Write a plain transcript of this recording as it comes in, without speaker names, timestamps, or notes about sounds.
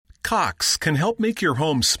Cox can help make your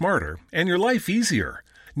home smarter and your life easier.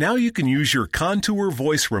 Now you can use your Contour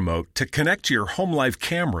voice remote to connect to your home life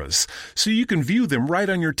cameras so you can view them right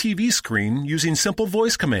on your TV screen using simple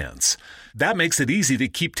voice commands. That makes it easy to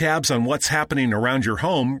keep tabs on what's happening around your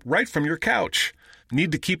home right from your couch.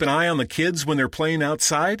 Need to keep an eye on the kids when they're playing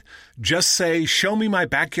outside? Just say, "Show me my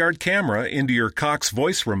backyard camera" into your Cox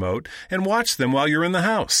voice remote and watch them while you're in the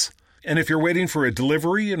house. And if you're waiting for a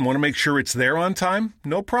delivery and want to make sure it's there on time,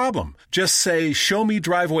 no problem. Just say, "Show me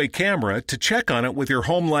driveway camera" to check on it with your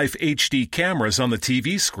Home Life HD cameras on the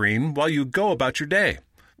TV screen while you go about your day.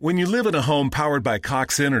 When you live in a home powered by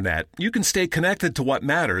Cox Internet, you can stay connected to what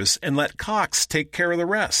matters and let Cox take care of the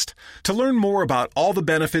rest. To learn more about all the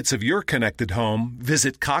benefits of your connected home,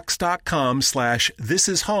 visit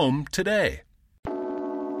cox.com/thisishome today.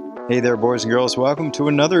 Hey there, boys and girls. Welcome to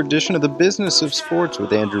another edition of the Business of Sports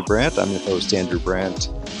with Andrew Brandt. I'm your host, Andrew Brandt.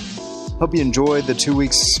 Hope you enjoyed the 2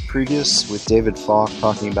 weeks previous with David Falk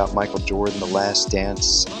talking about Michael Jordan. The Last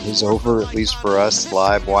Dance is over, at least for us,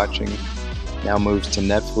 live watching. Now moves to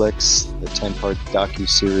Netflix, the 10-part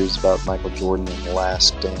docuseries about Michael Jordan and the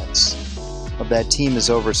last dance of that team is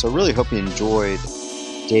over. So really hope you enjoyed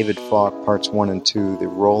David Falk parts 1 and 2, the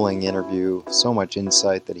rolling interview. So much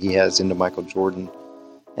insight that he has into Michael Jordan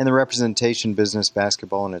and the representation business,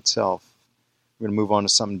 basketball in itself. We're going to move on to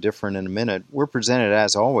something different in a minute. We're presented,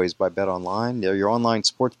 as always, by BetOnline. They're your online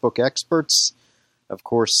sportsbook experts. Of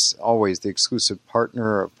course, always the exclusive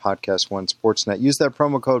partner of Podcast One Sportsnet. Use that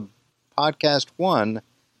promo code Podcast One,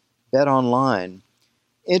 BetOnline.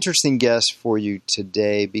 Interesting guest for you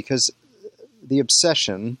today because the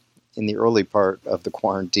obsession in the early part of the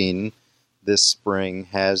quarantine this spring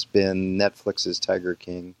has been Netflix's Tiger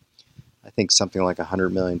King. I think something like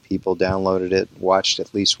 100 million people downloaded it, watched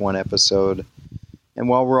at least one episode. And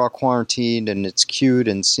while we're all quarantined and it's cute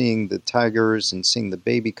and seeing the tigers and seeing the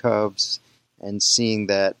baby cubs and seeing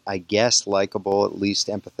that, I guess, likable, at least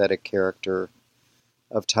empathetic character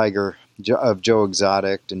of Joe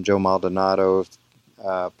Exotic and Joe Maldonado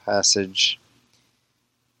passage,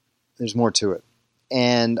 there's more to it.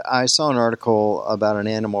 And I saw an article about an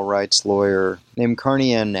animal rights lawyer named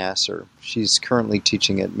Carnie Ann Nasser. She's currently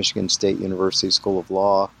teaching at Michigan State University School of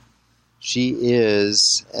Law. She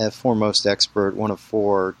is a foremost expert, one of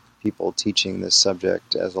 4 people teaching this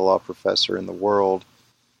subject as a law professor in the world.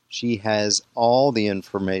 She has all the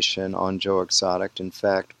information on Joe Exotic, in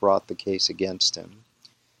fact, brought the case against him.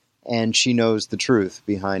 And she knows the truth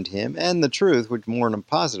behind him, and the truth, which more in a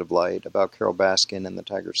positive light, about Carole Baskin and the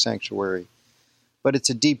Tiger Sanctuary. But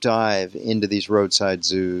it's a deep dive into these roadside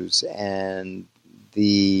zoos and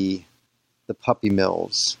the puppy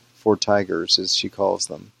mills for tigers, as she calls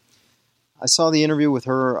them. I saw the interview with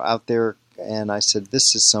her out there, and I said,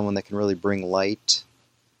 this is someone that can really bring light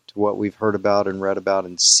to what we've heard about and read about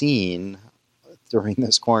and seen during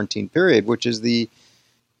this quarantine period, which is the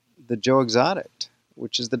Joe Exotic,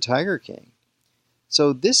 which is the Tiger King.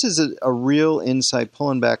 So this is a real insight,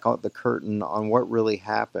 pulling back the curtain on what really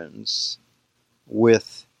happens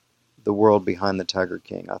with the world behind the Tiger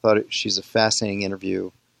King. I thought she's a fascinating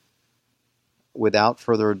interview. Without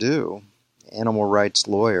further ado, animal rights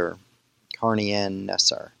lawyer, Carnie Ann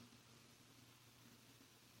Nasser.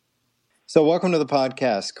 So welcome to the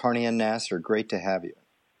podcast, Carnie Ann Nasser. Great to have you.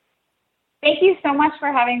 Thank you so much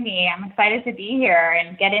for having me. I'm excited to be here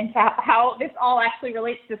and get into how this all actually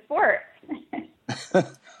relates to sports.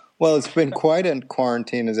 Well, it's been quite a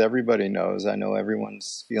quarantine, as everybody knows. I know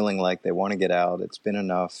everyone's feeling like they want to get out. It's been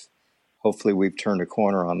enough. Hopefully we've turned a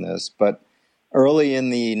corner on this. But early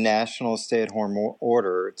in the national stay-at-home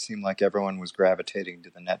order, it seemed like everyone was gravitating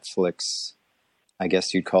to the Netflix, I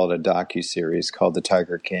guess you'd call it a docuseries called The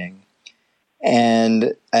Tiger King.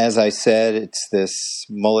 And as I said, it's this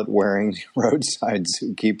mullet-wearing roadside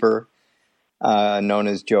zookeeper known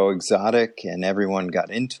as Joe Exotic, and everyone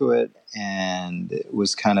got into it. And it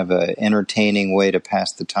was kind of an entertaining way to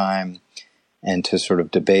pass the time and to sort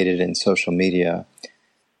of debate it in social media.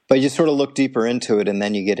 But you sort of look deeper into it, and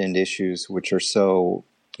then you get into issues which are so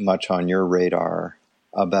much on your radar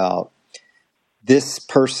about this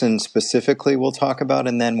person specifically we'll talk about,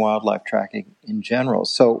 and then wildlife tracking in general.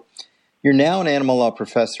 So you're now an animal law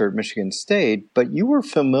professor at Michigan State, but you were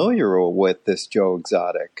familiar with this Joe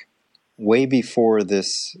Exotic way before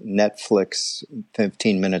this Netflix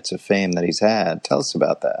 15 minutes of fame that he's had. Tell us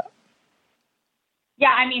about that.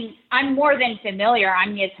 Yeah, I mean, I'm more than familiar.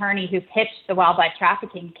 I'm the attorney who pitched the wildlife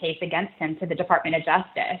trafficking case against him to the Department of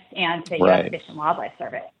Justice and to the U.S. Fish and Wildlife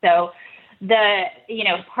Service. So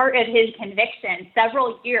part of his conviction,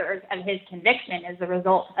 several years of his conviction, is the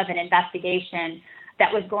result of an investigation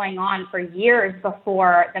that was going on for years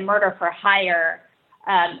before the murder for hire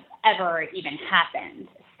ever even happened.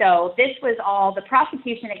 So this was all, the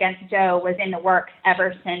prosecution against Joe was in the works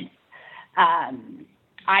ever since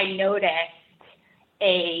I noticed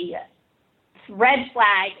a red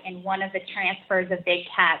flag in one of the transfers of big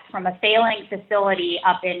cats from a failing facility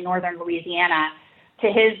up in northern Louisiana to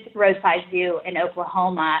his roadside zoo in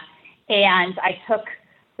Oklahoma. And I took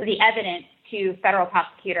the evidence to federal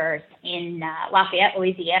prosecutors in Lafayette,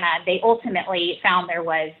 Louisiana. They ultimately found there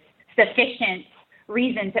was sufficient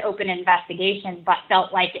reason to open an investigation, but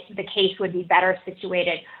felt like the case would be better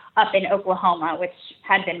situated up in Oklahoma, which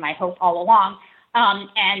had been my hope all along.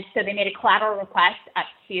 And so they made a collateral request up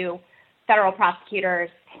to federal prosecutors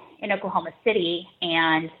in Oklahoma City,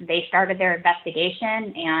 and they started their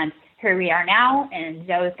investigation, and here we are now, and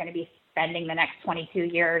Joe is going to be spending the next 22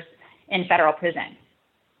 years in federal prison.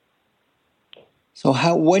 So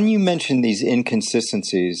when you mentioned these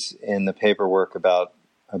inconsistencies in the paperwork about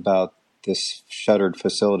this shuttered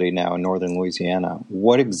facility now in northern Louisiana,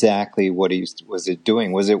 what exactly was it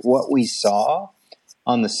doing? Was it what we saw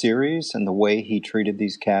on the series and the way he treated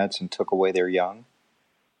these cats and took away their young?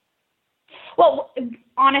 Well,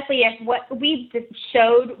 honestly, if what we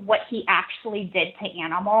showed what he actually did to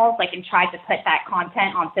animals, and tried to put that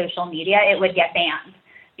content on social media, it would get banned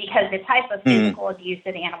because the type of physical abuse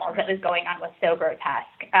of animals that was going on was so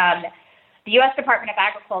grotesque. The U.S. Department of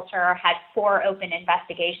Agriculture had 4 open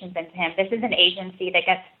investigations into him. This is an agency that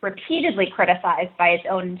gets repeatedly criticized by its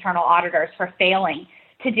own internal auditors for failing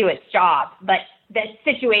to do its job. But the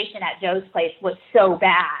situation at Joe's place was so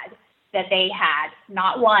bad that they had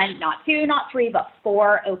not 1, not 2, not 3, but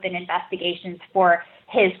 4 open investigations for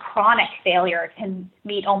his chronic failure to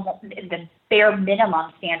meet almost the bare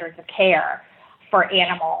minimum standards of care for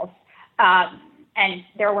animals. And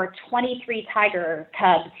there were 23 tiger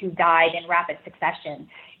cubs who died in rapid succession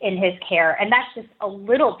in his care. And that's just a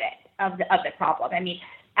little bit of the problem. I mean,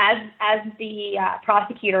 as the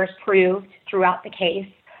prosecutors proved throughout the case,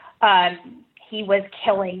 he was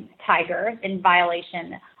killing tigers in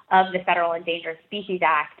violation of the Federal Endangered Species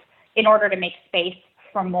Act in order to make space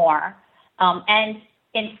for more. And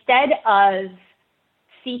instead of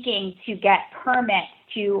seeking to get permits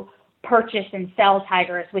to purchase and sell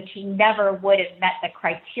tigers, which he never would have met the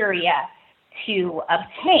criteria to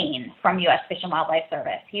obtain from U.S. Fish and Wildlife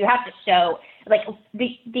Service. You have to show,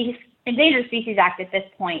 the Endangered Species Act at this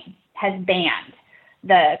point has banned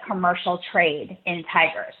the commercial trade in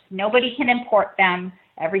tigers. Nobody can import them.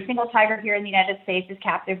 Every single tiger here in the United States is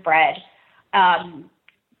captive bred.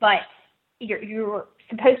 But you're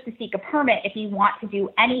supposed to seek a permit if you want to do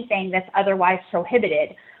anything that's otherwise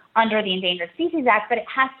prohibited under the Endangered Species Act, but it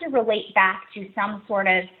has to relate back to some sort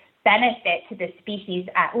of benefit to the species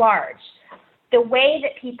at large. The way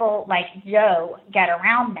that people like Joe get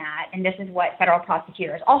around that, and this is what federal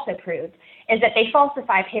prosecutors also proved, is that they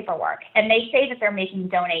falsify paperwork, and they say that they're making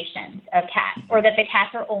donations of cats, or that the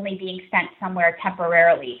cats are only being sent somewhere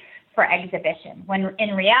temporarily for exhibition, when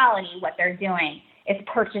in reality what they're doing is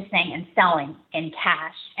purchasing and selling in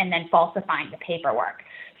cash and then falsifying the paperwork.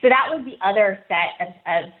 So that was the other set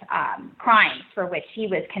of crimes for which he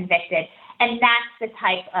was convicted. And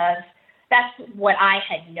that's what I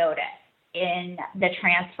had noticed in the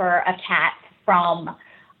transfer of cats from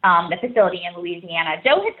the facility in Louisiana.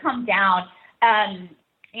 Joe had come down.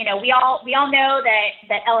 We all know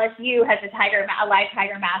that LSU has a live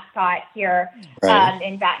tiger mascot here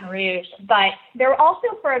in Baton Rouge. But there also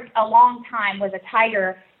for a long time was a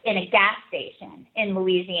tiger in a gas station in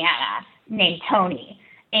Louisiana named Tony.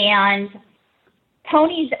 And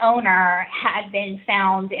Tony's owner had been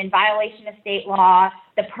found in violation of state law.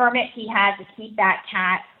 The permit he had to keep that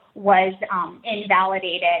cat was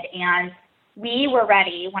invalidated. And we were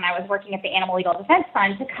ready, when I was working at the Animal Legal Defense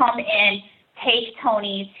Fund, to come in, take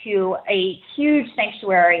Tony to a huge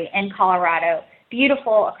sanctuary in Colorado,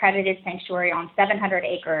 beautiful accredited sanctuary on 700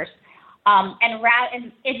 acres.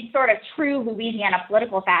 And in sort of true Louisiana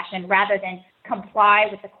political fashion, rather than comply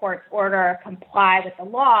with the court's order, comply with the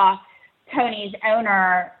law, Tony's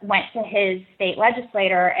owner went to his state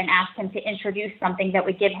legislator and asked him to introduce something that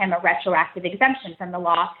would give him a retroactive exemption from the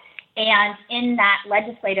law. And in that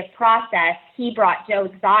legislative process, he brought Joe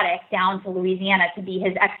Exotic down to Louisiana to be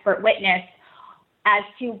his expert witness as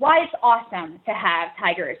to why it's awesome to have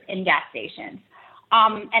tigers in gas stations.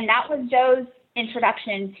 And that was Joe's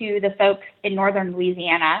introduction to the folks in northern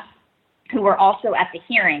Louisiana who were also at the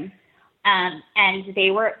hearing. And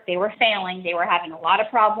they were failing. They were having a lot of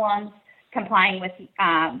problems complying with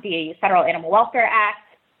the Federal Animal Welfare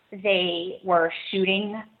Act. They were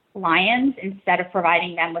shooting lions instead of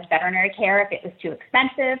providing them with veterinary care if it was too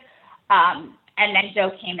expensive. And then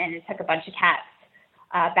Joe came in and took a bunch of cats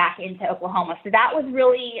back into Oklahoma. So that was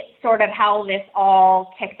really sort of how this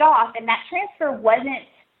all kicked off. And that transfer wasn't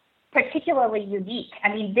particularly unique. I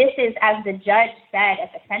mean, this is, as the judge said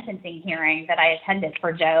at the sentencing hearing that I attended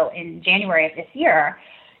for Joe in January of this year,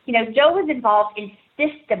 Joe was involved in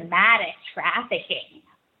systematic trafficking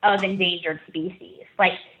of endangered species.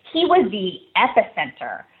 Like, he was the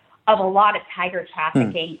epicenter of a lot of tiger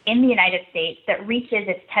trafficking in the United States that reaches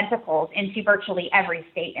its tentacles into virtually every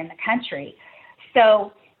state in the country.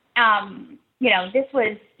 So,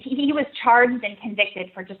 he was charged and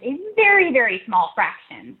convicted for just a very, very small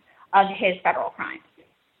fraction of his federal crimes.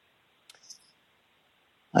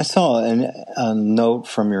 I saw a note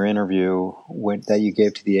from your interview that you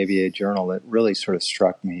gave to the ABA Journal that really sort of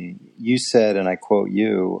struck me. You said, and I quote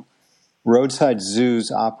you, "Roadside zoos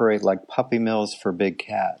operate like puppy mills for big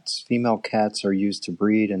cats. Female cats are used to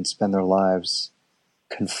breed and spend their lives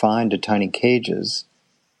confined to tiny cages.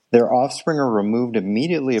 Their offspring are removed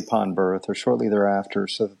immediately upon birth or shortly thereafter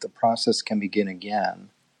so that the process can begin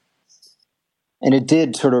again." And it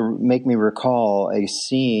did sort of make me recall a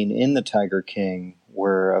scene in The Tiger King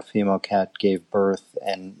where a female cat gave birth,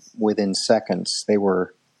 and within seconds they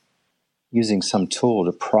were using some tool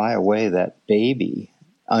to pry away that baby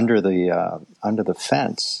under the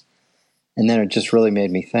fence. And then it just really made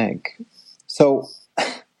me think. So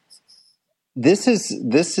this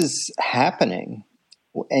is happening.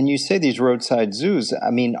 And you say these roadside zoos. I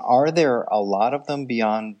mean, are there a lot of them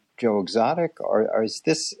beyond Joe Exotic, or is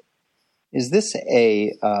this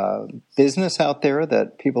a business out there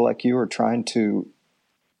that people like you are trying to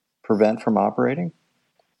prevent from operating?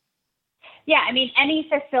 Yeah, I mean, any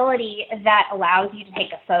facility that allows you to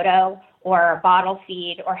take a photo or bottle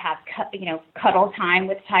feed or have cuddle time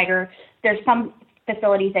with tiger. There's some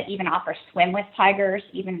facilities that even offer swim with tigers.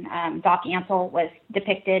 Even Doc Ansel was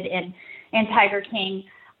depicted in Tiger King.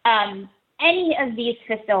 Any of these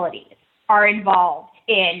facilities are involved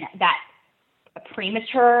in that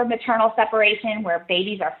premature maternal separation where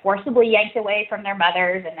babies are forcibly yanked away from their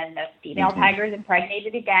mothers, and then the female tiger is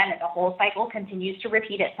impregnated again, and the whole cycle continues to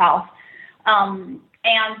repeat itself. And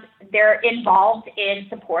they're involved in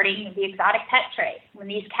supporting the exotic pet trade. When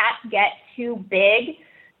these cats get too big,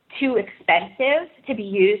 too expensive to be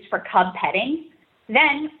used for cub petting,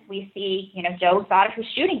 then we see, Joe Exotic who's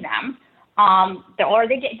shooting them, or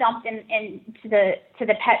they get dumped into the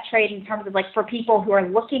pet trade in terms of for people who are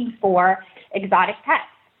looking for exotic pets.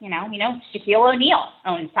 Shaquille O'Neal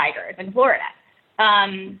owns tigers in Florida.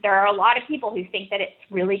 There are a lot of people who think that it's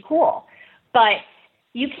really cool, but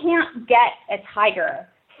you can't get a tiger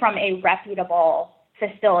from a reputable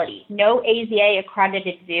facility. No AZA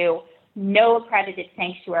accredited zoo, no accredited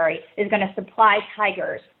sanctuary is going to supply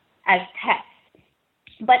tigers as pets.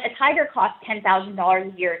 But a tiger costs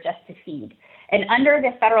 $10,000 a year just to feed. And under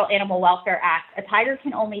the Federal Animal Welfare Act, a tiger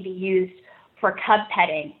can only be used for cub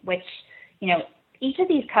petting, which, each of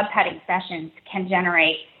these cub petting sessions can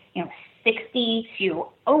generate, $60 to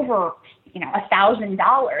over,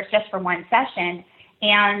 $1,000 just for one session.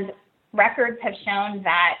 And records have shown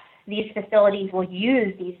that these facilities will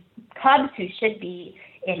use these cubs who should be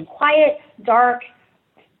in quiet, dark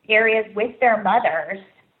areas with their mothers.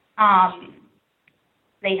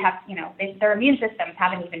 They have, their immune systems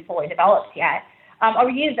haven't even fully developed yet, are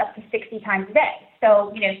used up to 60 times a day.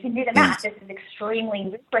 So, you can do the math. This is extremely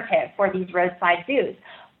lucrative for these roadside zoos.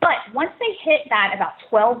 But once they hit that about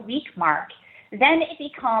 12-week mark, then it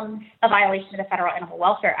becomes a violation of the Federal Animal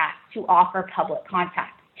Welfare Act to offer public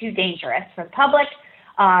contact. Too dangerous for the public.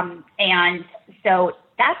 And so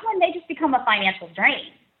that's when they just become a financial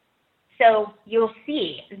drain. So you'll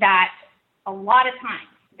see that a lot of times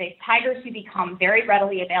the tigers who become very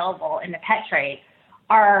readily available in the pet trade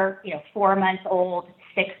are, 4 months old,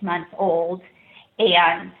 6 months old,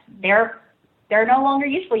 and they're no longer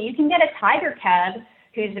useful. You can get a tiger cub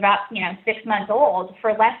who's about, 6 months old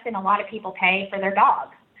for less than a lot of people pay for their dog.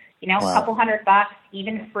 Wow. A couple $100,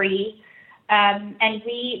 even free. And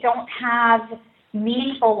we don't have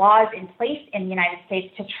meaningful laws in place in the United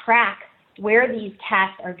States to track where these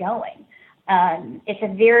cats are going. It's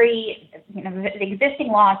a very, the existing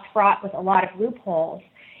law is fraught with a lot of loopholes,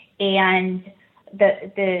 and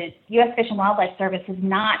the U.S. Fish and Wildlife Service has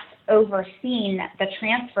not overseen the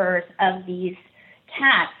transfers of these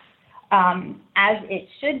cats as it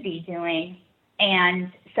should be doing.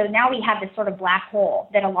 And so now we have this sort of black hole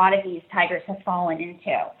that a lot of these tigers have fallen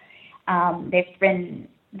into. They've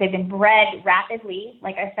been bred rapidly,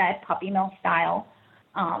 like I said, puppy mill style,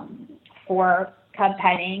 for cub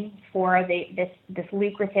petting, for this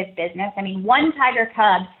lucrative business. I mean, one tiger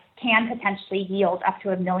cub can potentially yield up to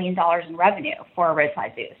 $1 million in revenue for a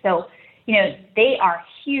roadside zoo. So, they are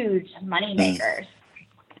huge money makers.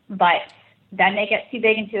 but then they get too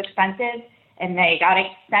big and too expensive, and they got to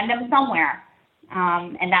send them somewhere.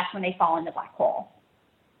 And that's when they fall in the black hole.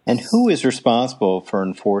 And who is responsible for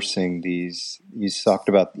enforcing these? You talk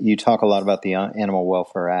a lot about the Animal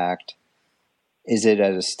Welfare Act. Is it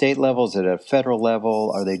at a state level? Is it at a federal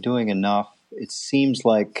level? Are they doing enough? It seems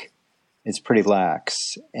like it's pretty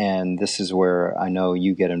lax, and this is where I know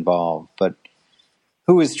you get involved. But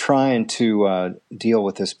who is trying to deal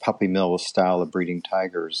with this puppy mill style of breeding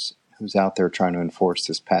tigers? Who's out there trying to enforce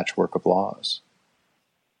this patchwork of laws?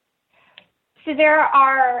 So there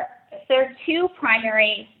are two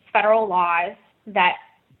primary federal laws that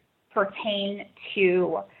pertain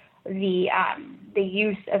to the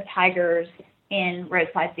use of tigers in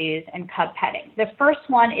roadside zoos and cub petting. The first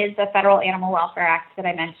one is the Federal Animal Welfare Act that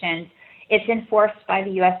I mentioned. It's enforced by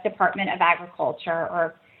the U.S. Department of Agriculture,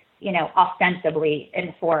 or ostensibly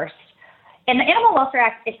enforced. And the Animal Welfare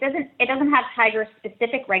Act, it doesn't have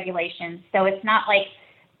tiger-specific regulations, so it's not like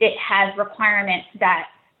it has requirements that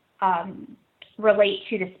relate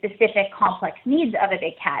to the specific complex needs of a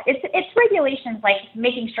big cat. It's regulations like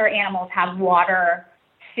making sure animals have water,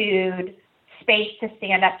 food, space to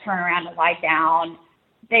stand up, turn around, and lie down.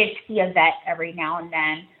 They see a vet every now and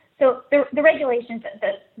then. So the regulations,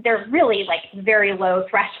 they're really like very low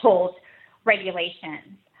threshold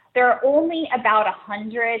regulations. There are only about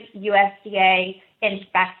 100 USDA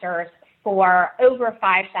inspectors for over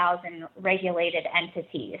 5,000 regulated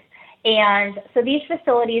entities. And so these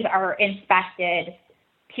facilities are inspected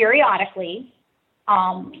periodically,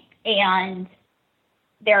 and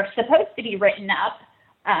they're supposed to be written up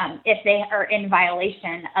if they are in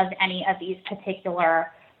violation of any of these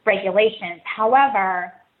particular regulations.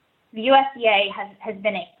 However, the USDA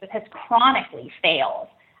has chronically failed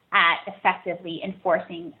at effectively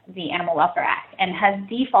enforcing the Animal Welfare Act and has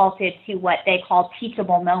defaulted to what they call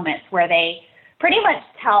teachable moments, where they pretty much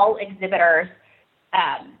tell exhibitors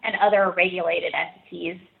and other regulated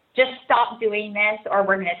entities, just stop doing this or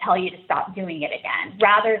we're going to tell you to stop doing it again,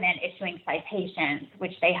 rather than issuing citations,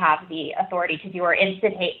 which they have the authority to do, or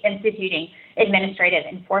instituting administrative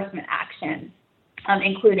enforcement actions,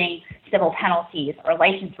 including civil penalties or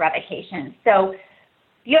license revocations. So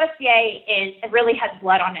the USDA really has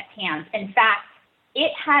blood on its hands. In fact,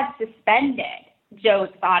 it has suspended Joe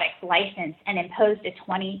Exotic's license and imposed a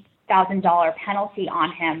 $20,000 penalty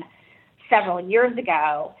on him several years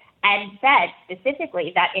ago, and said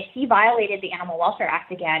specifically that if he violated the Animal Welfare Act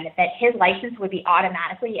again, that his license would be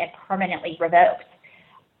automatically and permanently revoked.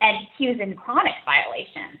 And he was in chronic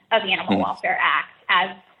violation of the Animal Welfare Act,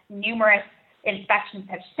 as numerous inspections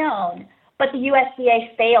have shown, but the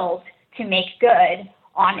USDA failed to make good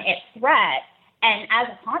on its threat, and as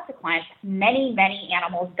a consequence, many, many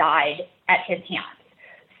animals died at his hands.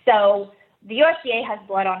 So the USDA has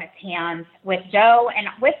blood on its hands with Joe and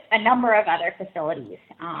with a number of other facilities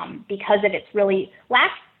because of its really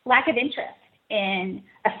lack of interest in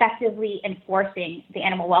effectively enforcing the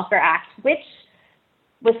Animal Welfare Act, which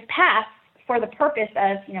was passed for the purpose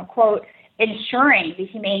of, quote, ensuring the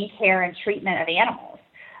humane care and treatment of animals.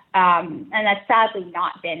 And that's sadly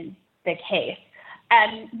not been the case.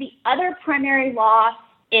 The other primary law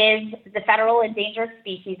is the Federal Endangered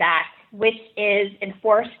Species Act, which is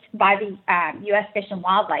enforced by the U.S. Fish and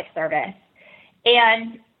Wildlife Service.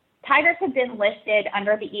 And tigers have been listed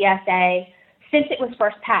under the ESA since it was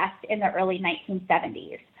first passed in the early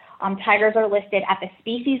 1970s. Tigers are listed at the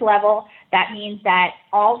species level. That means that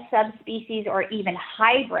all subspecies or even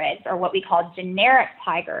hybrids, or what we call generic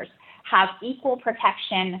tigers, have equal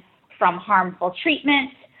protection from harmful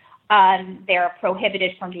treatment. They're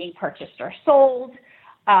prohibited from being purchased or sold.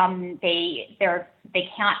 They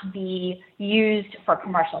can't be used for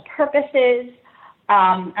commercial purposes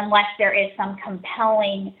unless there is some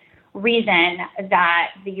compelling reason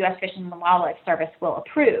that the U.S. Fish and Wildlife Service will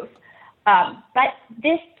approve. But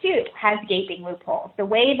this, too, has gaping loopholes. The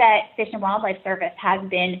way that Fish and Wildlife Service has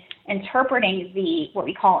been interpreting what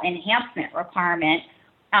we call enhancement requirement,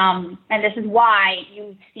 and this is why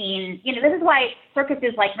you've seen, this is why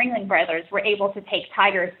circuses like Ringling Brothers were able to take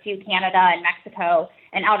tigers to Canada and Mexico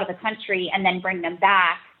and out of the country and then bring them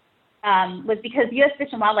back, was because the U.S. Fish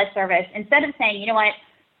and Wildlife Service, instead of saying,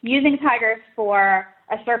 using tigers for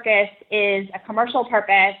a circus is a commercial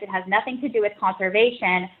purpose, it has nothing to do with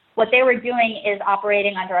conservation, what they were doing is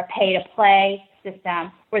operating under a pay-to-play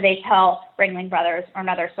system where they tell Ringling Brothers or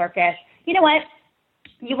another circus, you know what,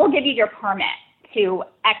 we will give you your permit to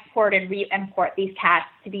export and re-import these cats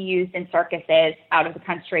to be used in circuses out of the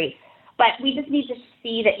country, but we just need to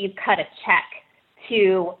see that you've cut a check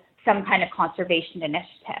to some kind of conservation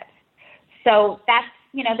initiative. So that's,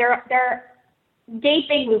 there are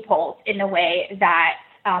gaping loopholes in the way that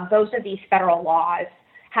both of these federal laws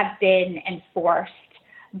have been enforced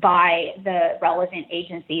by the relevant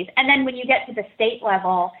agencies. And then when you get to the state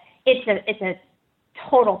level, it's a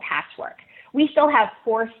total patchwork. We still have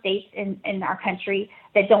 4 states in our country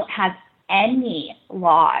that don't have any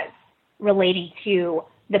laws relating to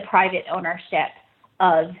the private ownership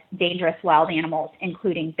of dangerous wild animals,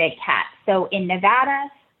 including big cats. So in Nevada,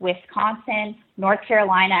 Wisconsin, North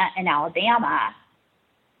Carolina, and Alabama,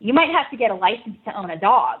 you might have to get a license to own a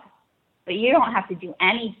dog, but you don't have to do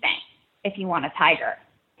anything if you want a tiger.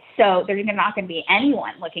 So there's not going to be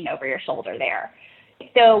anyone looking over your shoulder there.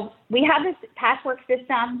 So we have this patchwork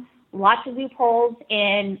system, lots of loopholes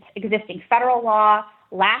in existing federal law,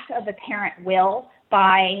 lack of apparent will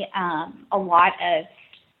by a lot of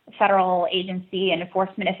federal agency and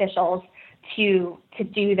enforcement officials to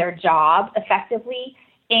do their job effectively.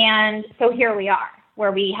 And so here we are,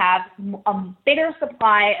 where we have a bigger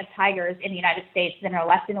supply of tigers in the United States than are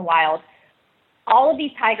left in the wild. All of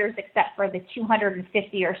these tigers, except for the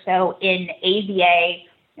 250 or so in AZA,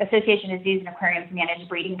 Association of Zoos and Aquariums Managed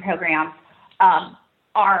Breeding Programs,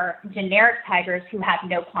 are generic tigers who have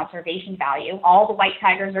no conservation value. All the white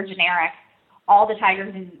tigers are generic. All the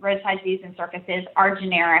tigers in roadside zoos and circuses are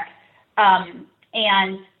generic,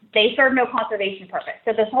 and they serve no conservation purpose.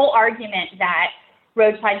 So this whole argument that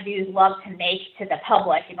roadside zoos love to make to the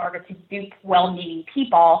public in order to dupe well-meaning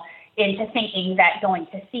people into thinking that going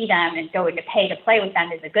to see them and going to pay to play with them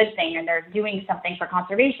is a good thing and they're doing something for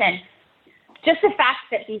conservation, just the fact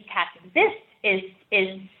that these cats exist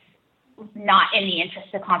is not in the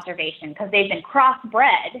interest of conservation because they've been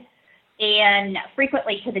crossbred and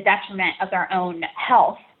frequently to the detriment of their own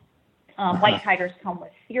health. White tigers come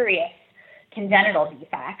with serious congenital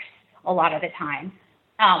defects a lot of the time.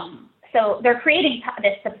 So they're creating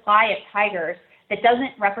this supply of tigers that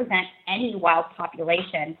doesn't represent any wild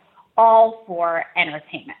population, all for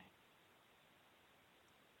entertainment.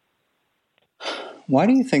 Why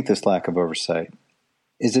do you think this lack of oversight?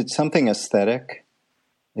 Is it something aesthetic?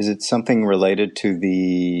 Is it something related to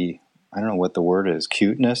the, I don't know what the word is,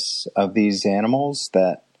 cuteness of these animals,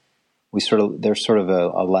 that there's sort of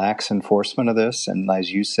a lax enforcement of this? And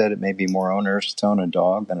as you said, it may be more onerous to own a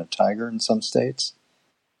dog than a tiger in some states.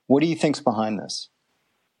 What do you think's behind this?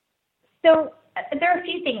 So there are a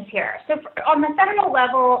few things here. So on the federal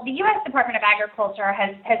level, the U.S. Department of Agriculture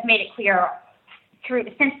has made it clear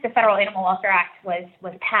since the Federal Animal Welfare Act was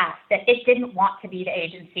passed that it didn't want to be the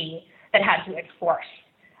agency that had to enforce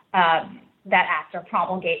that act or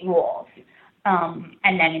promulgate rules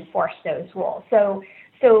and then enforce those rules. So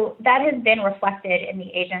that has been reflected in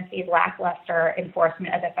the agency's lackluster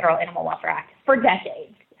enforcement of the Federal Animal Welfare Act for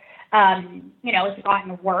decades. It's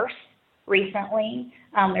gotten worse recently.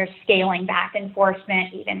 They're scaling back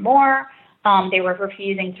enforcement even more. They were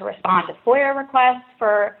refusing to respond to FOIA requests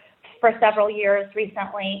for several years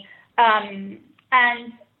recently. And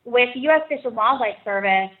with U.S. Fish and Wildlife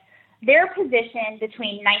Service, their position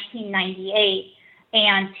between 1998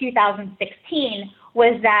 and 2016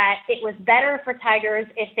 was that it was better for tigers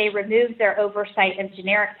if they removed their oversight of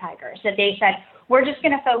generic tigers, that they said, we're just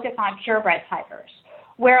going to focus on purebred tigers.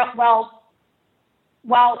 While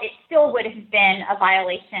it still would have been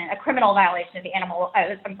a criminal violation of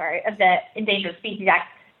of the Endangered Species Act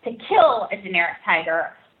to kill a generic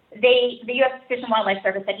tiger, the U.S. Fish and Wildlife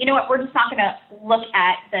Service said, you know what, we're just not going to look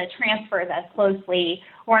at the transfers as closely.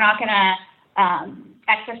 We're not going to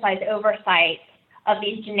exercise oversight of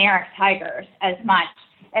these generic tigers as much.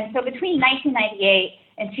 And so between 1998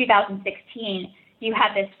 and 2016, you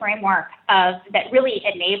had this framework that really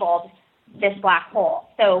enabled this black hole.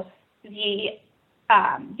 So the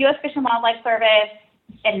U.S. Fish and Wildlife Service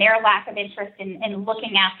and their lack of interest in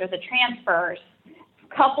looking after the transfers,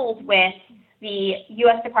 coupled with the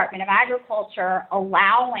U.S. Department of Agriculture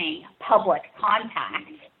allowing public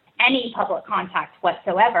contact, any public contact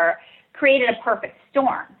whatsoever, created a perfect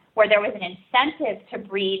storm where there was an incentive to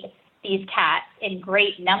breed these cats in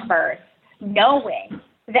great numbers, knowing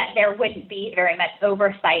that there wouldn't be very much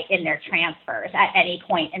oversight in their transfers at any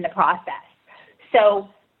point in the process. So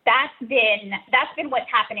that's been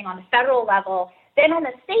what's happening on the federal level. Then on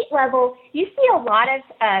the state level, you see a lot of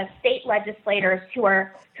state legislators who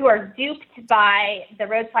are duped by the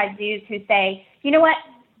roadside zoos who say, you know what,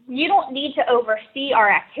 you don't need to oversee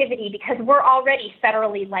our activity because we're already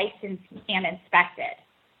federally licensed and inspected.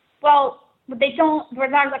 Well, what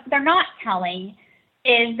they're not telling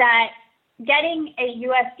is that getting a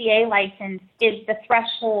USDA license is the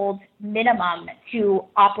threshold minimum to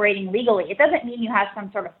operating legally. It doesn't mean you have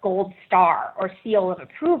some sort of gold star or seal of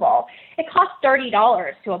approval. It costs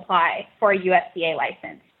 $30 to apply for a USDA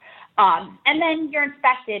license. And then you're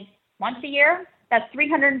inspected once a year That's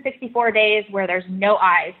 364 days where there's no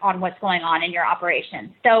eyes on what's going on in your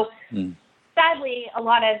operation. So sadly, a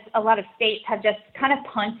lot of states have just kind of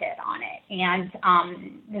punted on it and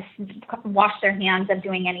just washed their hands of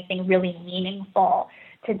doing anything really meaningful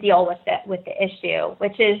to deal with the issue,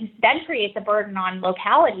 which then creates a burden on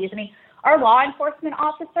localities. I mean, our law enforcement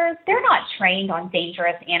officers, they're not trained on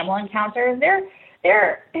dangerous animal encounters. Their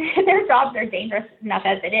jobs are dangerous enough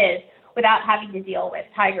as it is without having to deal with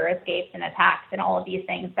tiger escapes and attacks and all of these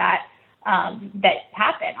things that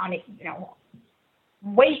happen on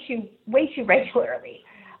way too regularly.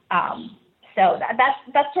 So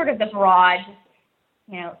that's sort of the broad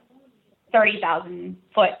 30,000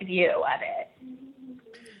 foot view of it.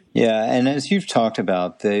 Yeah, and as you've talked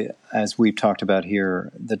about, as we've talked about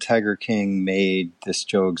here, the Tiger King made this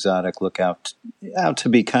Joe Exotic look out to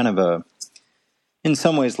be kind of in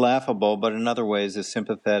some ways laughable, but in other ways a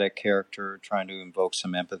sympathetic character trying to invoke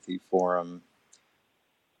some empathy for him.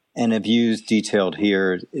 And if used detailed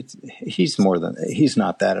here, he's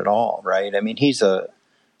not that at all, right? I mean, I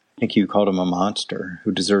think you called him a monster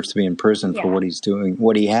who deserves to be in prison for what he's doing,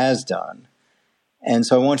 what he has done. And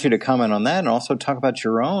so I want you to comment on that and also talk about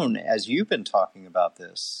your own, as you've been talking about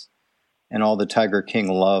this and all the Tiger King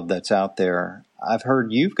love that's out there. I've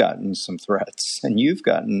heard you've gotten some threats and you've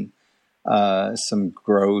gotten some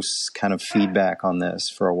gross kind of feedback on this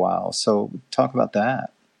for a while. So talk about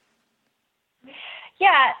that.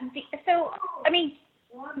 Yeah. So, I mean,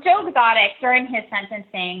 Joe Exotic, during his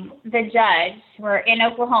sentencing, the judge, we're in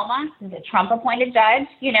Oklahoma, the Trump-appointed judge,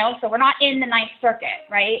 so we're not in the Ninth Circuit,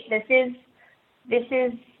 right? This is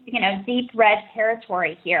deep red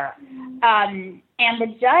territory here. And the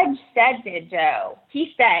judge said to Joe,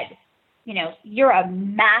 he said, you're a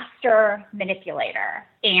master manipulator.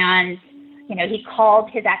 And, he called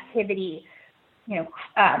his activity,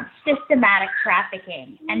 systematic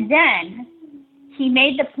trafficking. And then he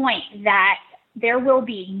made the point that there will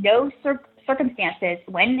be no circumstances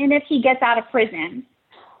when and if he gets out of prison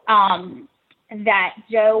that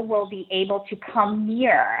Joe will be able to come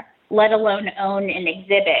near, let alone own and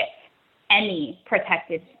exhibit, any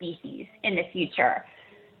protected species in the future.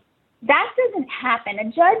 That doesn't happen. A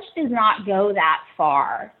judge does not go that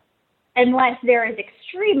far unless there is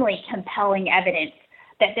extremely compelling evidence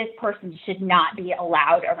that this person should not be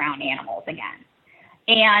allowed around animals again.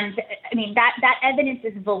 And, I mean, that evidence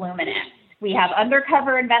is voluminous. We have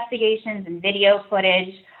undercover investigations and video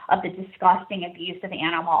footage of the disgusting abuse of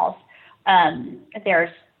animals.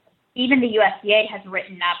 Even the USDA has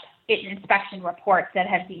written up inspection reports that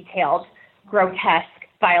have detailed grotesque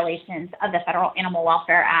violations of the Federal Animal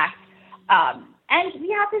Welfare Act. And we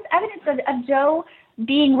have this evidence of Joe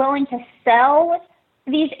being willing to sell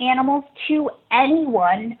these animals to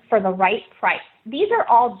anyone for the right price. These are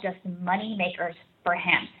all just money makers for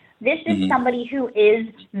him. This is somebody who is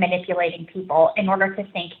manipulating people in order to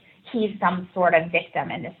think he's some sort of victim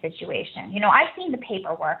in this situation. I've seen the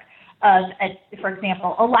paperwork of, for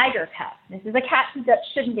example, a liger cub. This is a cat that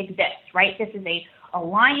shouldn't exist, right? This is a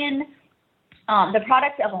lion, the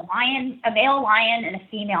product of a male lion and a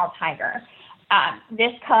female tiger.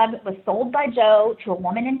 This cub was sold by Joe to a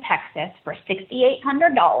woman in Texas for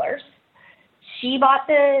 $6,800. She bought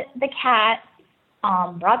the cat,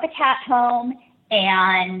 brought the cat home,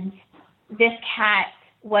 and this cat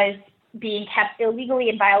was being kept illegally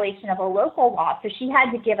in violation of a local law, so she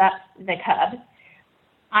had to give up the cub.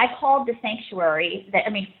 I called the sanctuary.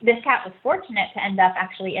 This cat was fortunate to end up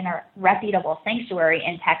actually in a reputable sanctuary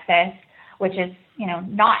in Texas, which is,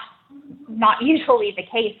 not usually the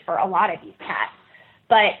case for a lot of these cats.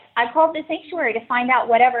 But I called the sanctuary to find out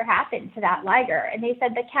whatever happened to that liger, and they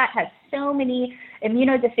said the cat had so many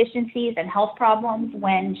immunodeficiencies and health problems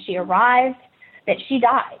when she arrived that she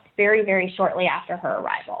died very, very shortly after her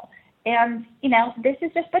arrival. And, this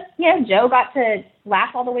is just, Joe got to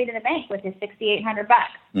laugh all the way to the bank with his $6,800.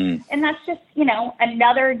 And that's just,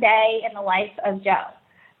 another day in the life of Joe.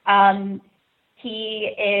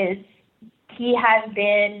 He has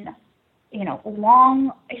been, he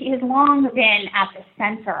has long been at the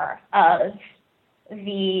center of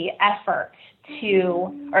the effort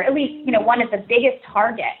to, or at least, one of the biggest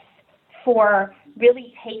targets for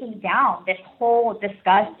really taking down this whole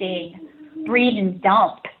disgusting breed and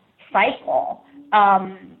dump cycle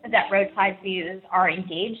that roadside zoos are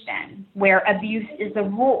engaged in, where abuse is the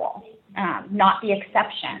rule, not the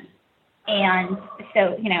exception. And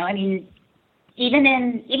so, even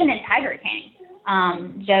in Tiger King,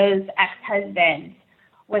 Joe's ex-husband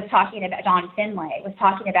was talking about, Don Finlay, was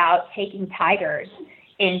talking about taking tigers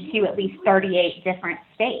into at least 38 different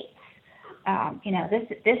states.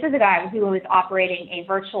 This is a guy who was operating a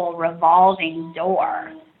virtual revolving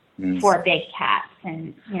door for big cats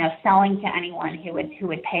and, selling to anyone who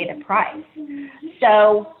would pay the price.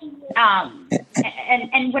 So,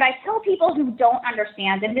 and what I tell people who don't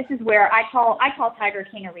understand, and this is where I call Tiger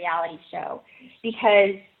King a reality show,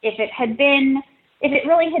 because if it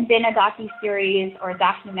really had been a docuseries or a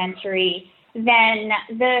documentary, then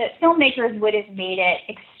the filmmakers would have made it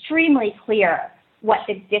extremely clear what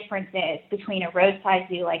the difference is between a roadside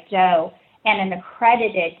zoo like Joe and an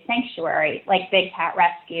accredited sanctuary like Big Cat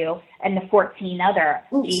Rescue and the 14 other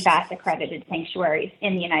GFAS accredited sanctuaries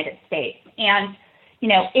in the United States. And,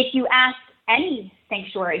 if you ask any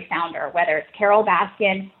sanctuary founder, whether it's Carol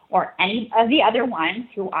Baskin or any of the other ones,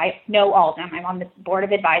 who I know all of them, I'm on the board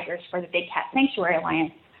of advisors for the Big Cat Sanctuary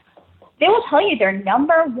Alliance, they will tell you their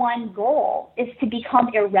number one goal is to become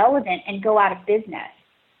irrelevant and go out of business.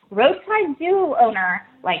 Roadside zoo owner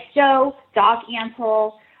like Joe, Doc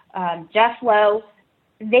Antle, Jeff Lowe,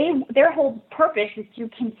 their whole purpose is to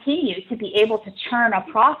continue to be able to churn a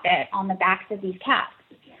profit on the backs of these cats.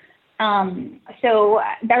 So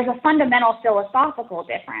there's a fundamental philosophical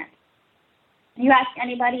difference. You ask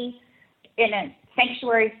anybody in a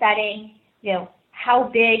sanctuary setting, how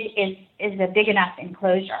big is a big enough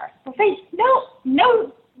enclosure? They'll say,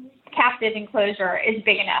 no captive enclosure is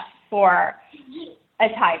big enough for a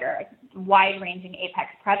tiger, wide-ranging apex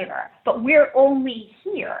predator. But we're only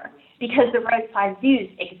here because the roadside zoos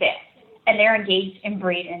exist, and they're engaged in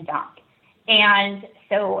breed and dump. And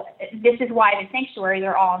so this is why the sanctuaries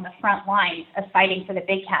are all on the front lines of fighting for the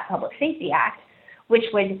Big Cat Public Safety Act, which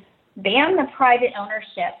would ban the private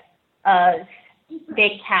ownership of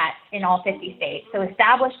big cats in all 50 states, so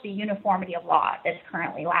establish the uniformity of law that's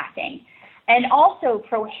currently lacking, and also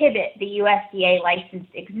prohibit the USDA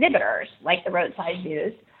licensed exhibitors, like the roadside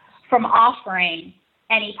zoos, from offering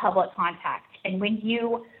any public contact. And when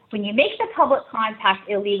you make the public contact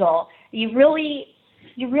illegal, you really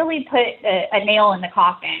put a nail in the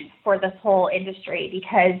coffin for this whole industry,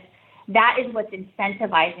 because that is what's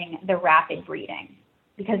incentivizing the rapid breeding,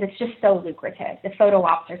 because it's just so lucrative. The photo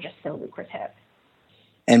ops are just so lucrative.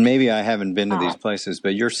 And maybe I haven't been to these places,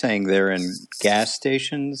 but you're saying they're in gas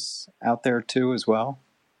stations out there too as well?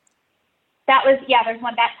 There's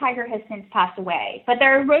one. That tiger has since passed away. But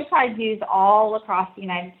there are roadside zoos all across the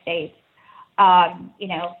United States.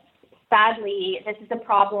 Sadly, this is a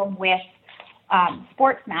problem with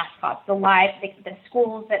sports mascots, the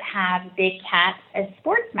schools that have big cats as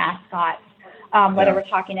sports mascots, whether we're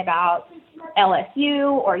talking about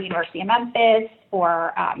LSU or University of Memphis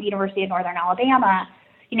or University of Northern Alabama.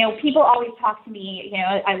 People always talk to me,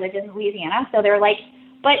 I live in Louisiana, so they're like,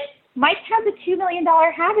 but Mike has a $2 million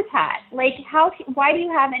habitat. Like, why do you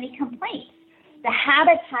have any complaints? The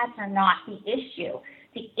habitats are not the issue.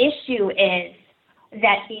 The issue is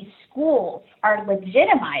that these schools are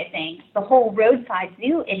legitimizing the whole roadside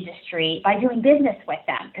zoo industry by doing business with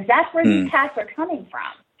them, because that's where these cats are coming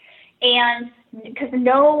from. And because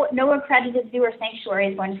no accredited zoo or sanctuary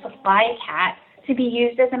is going to supply a cat to be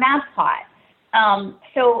used as a mascot.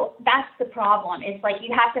 So that's the problem. It's like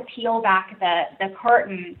you have to peel back the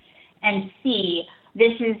curtain and see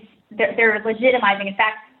they're legitimizing. In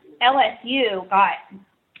fact, LSU got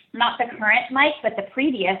not the current mic, but the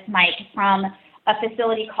previous mic from a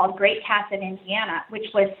facility called Great Cats of Indiana, which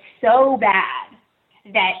was so bad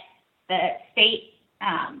that the state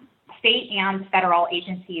and federal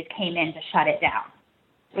agencies came in to shut it down,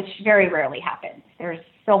 which very rarely happens. There's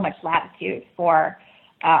so much latitude for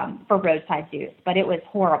roadside zoos, but it was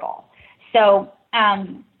horrible. So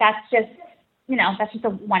that's just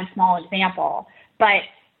one small example. But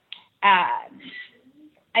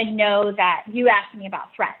I know that you asked me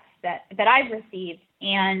about threats that I've received,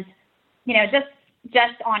 and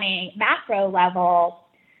just on a macro level,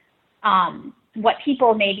 what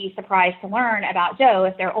people may be surprised to learn about Joe,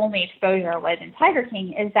 if their only exposure was in Tiger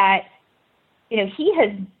King, is that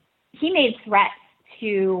he made threats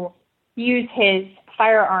to use his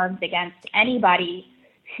firearms against anybody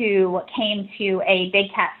who came to a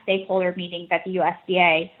big cat stakeholder meeting that the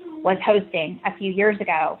USDA was hosting a few years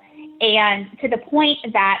ago. And to the point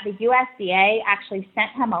that the USDA actually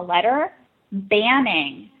sent him a letter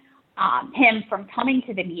banning him from coming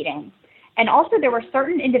to the meeting. And also there were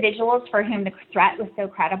certain individuals for whom the threat was so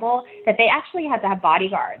credible that they actually had to have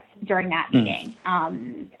bodyguards during that meeting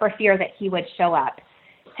for fear that he would show up.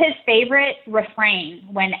 His favorite refrain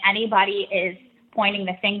when anybody is pointing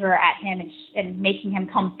the finger at him and making him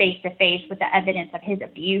come face to face with the evidence of his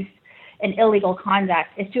abuse and illegal conduct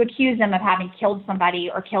is to accuse him of having killed somebody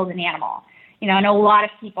or killed an animal. I know a lot of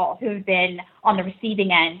people who've been on the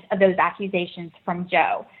receiving end of those accusations from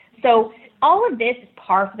Joe. So all of this is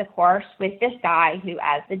par for the course with this guy who,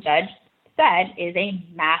 as the judge said, is a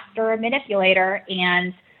master manipulator.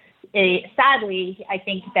 And sadly, I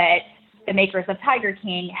think that the makers of Tiger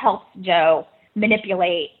King helped Joe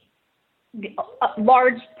manipulate a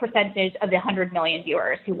large percentage of the 100 million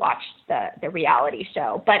viewers who watched the reality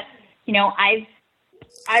show. But, you know,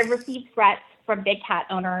 I've received threats from big cat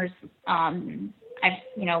owners. I've,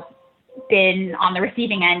 you know, been on the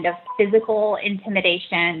receiving end of physical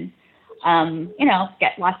intimidation, you know,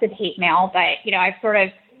 get lots of hate mail, but, you know, I sort of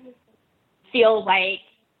feel like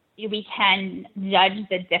we can judge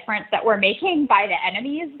the difference that we're making by the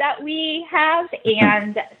enemies that we have.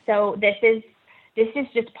 And so this is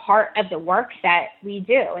just part of the work that we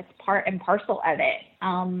do. It's part and parcel of it.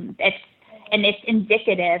 It's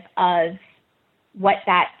indicative of what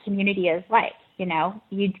that community is like. You know,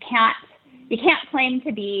 you can't claim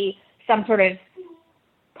to be some sort of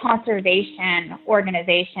conservation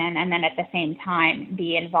organization and then at the same time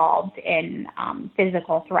be involved in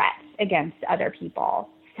physical threats against other people.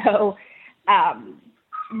 So,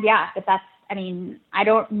 but that's, I mean, I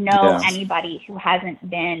don't know anybody who hasn't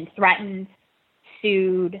been threatened,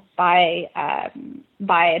 sued by a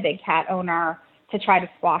big cat owner to try to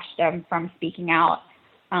squash them from speaking out.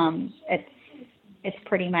 It's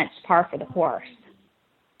pretty much par for the course.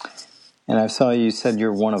 And I saw you said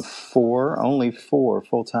you're one of only four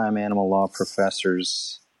full-time animal law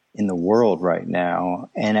professors in the world right now,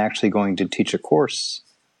 and actually going to teach a course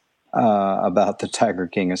about the Tiger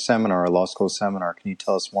King, a law school seminar. Can you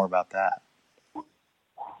tell us more about that?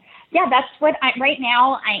 Yeah, that's what right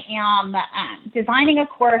now I am designing a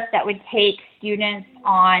course that would take students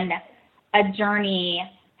on a journey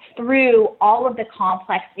through all of the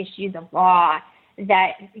complex issues of law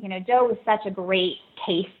that, you know, Joe was such a great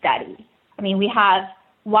case study. I mean, we have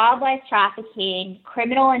wildlife trafficking,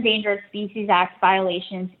 Criminal Endangered Species Act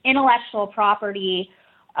violations, intellectual property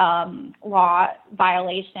law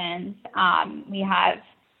violations. We have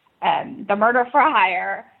the murder for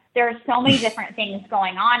hire. There are so many different things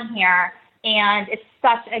going on here, and it's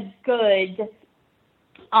such a good,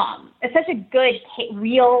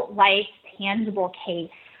 real life, tangible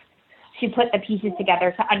case to put the pieces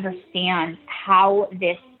together to understand how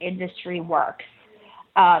this industry works,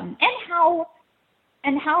 and how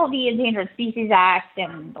the Endangered Species Act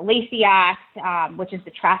and the Lacey Act, which is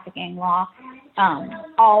the trafficking law,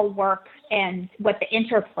 all work, and what the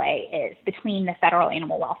interplay is between the Federal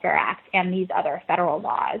Animal Welfare Act and these other federal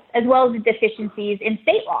laws, as well as the deficiencies in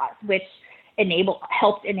state laws, which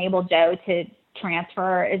helped enable Joe to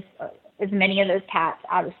transfer as many of those cats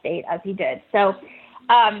out of state as he did. So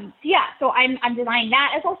I'm designing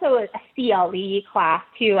that as also a CLE class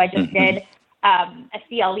too. I just did a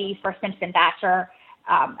CLE for Simpson Thatcher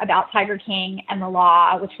about Tiger King and the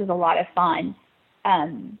law, which was a lot of fun.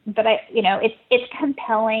 But it's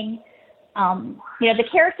compelling. The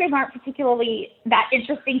characters aren't particularly that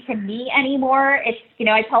interesting to me anymore. It's,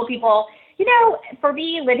 I tell people, for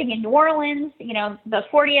me living in New Orleans, the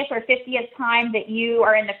 40th or 50th time that you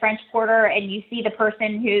are in the French Quarter and you see the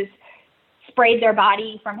person who's sprayed their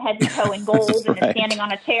body from head to toe in gold and is standing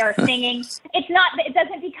on a chair singing, it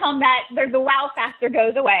doesn't become that, the wow factor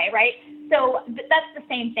goes away, right? So that's the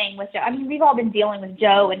same thing with Joe. I mean, we've all been dealing with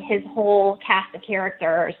Joe and his whole cast of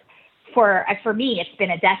characters for me, it's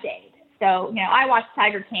been a decade. So, I watched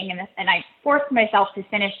Tiger King and I forced myself to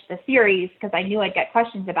finish the series because I knew I'd get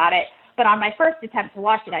questions about it. But on my first attempt to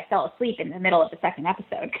watch it, I fell asleep in the middle of the second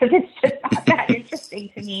episode because it's just not that interesting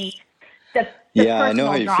to me. I know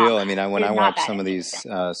how you feel. I mean, when I watch some of these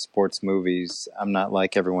sports movies, I'm not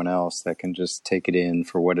like everyone else that can just take it in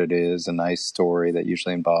for what it is, a nice story that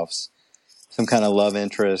usually involves some kind of love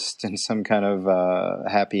interest and some kind of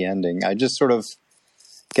happy ending. I just sort of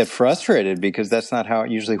get frustrated because that's not how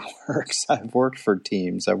it usually works. I've worked for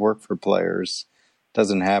teams. I've worked for players. It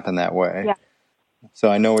doesn't happen that way. Yeah. So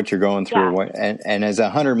I know what you're going through. Yeah. And as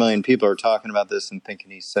 100 million people are talking about this and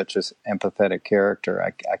thinking he's such an empathetic character,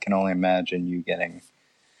 I can only imagine you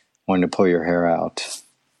wanting to pull your hair out.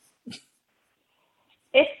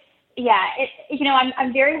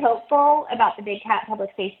 I'm very hopeful about the Big Cat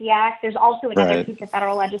Public Safety Act. There's also another piece of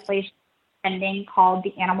federal legislation pending called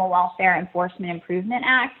the Animal Welfare Enforcement Improvement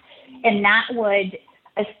Act, and that would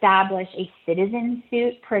establish a citizen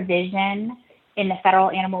suit provision in the Federal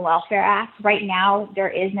Animal Welfare Act. Right now, there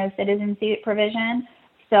is no citizen suit provision.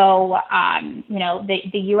 So,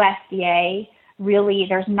 the USDA really,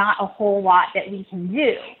 there's not a whole lot that we can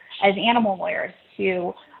do as animal lawyers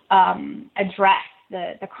to address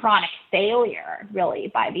the chronic failure, really,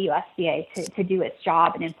 by the USDA to do its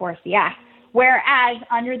job and enforce the act. Whereas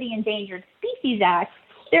under the Endangered Species Act,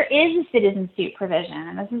 there is a citizen suit provision.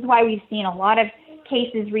 And this is why we've seen a lot of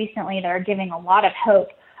cases recently that are giving a lot of hope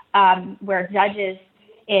where judges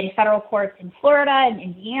in federal courts in Florida and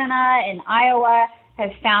Indiana and Iowa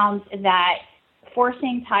have found that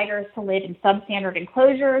forcing tigers to live in substandard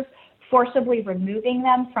enclosures, forcibly removing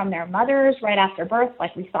them from their mothers right after birth,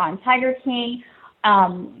 like we saw in Tiger King,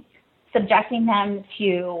 subjecting them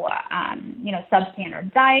to,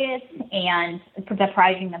 substandard diets and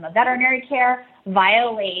depriving them of veterinary care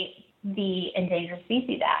violate the Endangered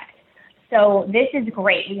Species Act. So this is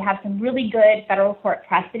great. We have some really good federal court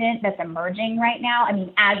precedent that's emerging right now. I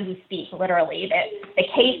mean, as we speak, literally, the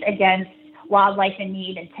case against Wildlife in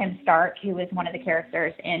Need and Tim Stark, who is one of the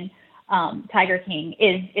characters in Tiger King,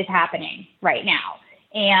 is happening right now.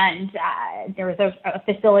 And there was a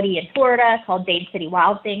facility in Florida called Dade City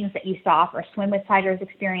Wild Things that used to offer swim with tigers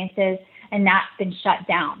experiences, and that's been shut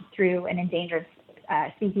down through an Endangered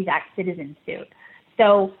Species Act citizen suit.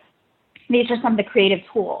 So these are some of the creative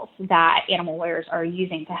tools that animal lawyers are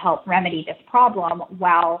using to help remedy this problem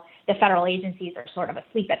while the federal agencies are sort of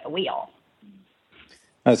asleep at the wheel.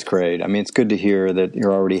 That's great. I mean, it's good to hear that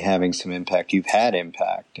you're already having some impact. You've had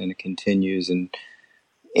impact, and it continues. And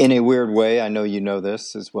in a weird way, I know you know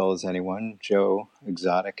this as well as anyone, Joe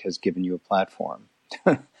Exotic has given you a platform.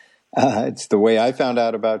 It's the way I found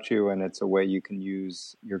out about you, and it's a way you can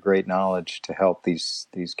use your great knowledge to help these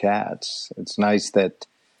cats. It's nice that,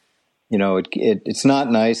 it's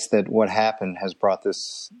not nice that what happened has brought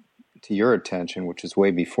this to your attention, which is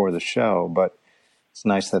way before the show, but it's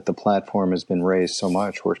nice that the platform has been raised so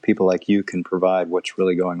much where people like you can provide what's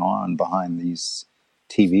really going on behind these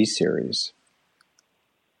TV series.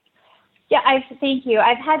 Yeah, thank you.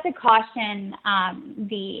 I've had to caution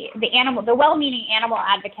the well-meaning animal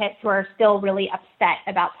advocates who are still really upset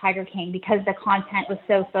about Tiger King because the content was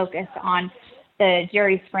so focused on the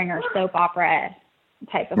Jerry Springer soap opera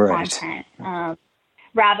type of content,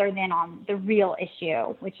 rather than on the real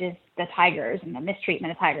issue, which is the tigers and the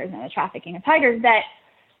mistreatment of tigers and the trafficking of tigers. That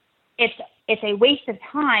it's a waste of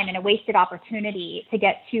time and a wasted opportunity to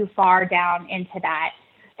get too far down into that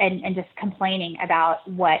and just complaining about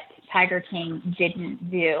what Tiger King didn't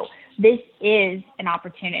do. This is an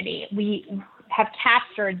opportunity. We have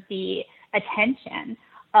captured the attention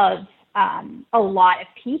of a lot of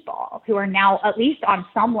people who are now, at least on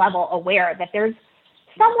some level, aware that there's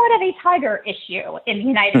somewhat of a tiger issue in the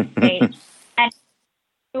United States. And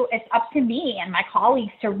it's up to me and my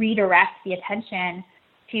colleagues to redirect the attention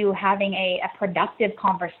to having a productive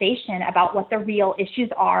conversation about what the real issues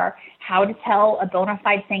are, how to tell a bona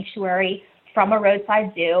fide sanctuary from a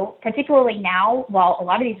roadside zoo, particularly now, while a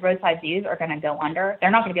lot of these roadside zoos are going to go under.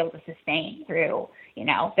 They're not going to be able to sustain through,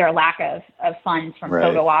 their lack of funds from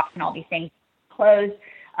photo ops and all these things closed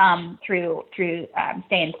through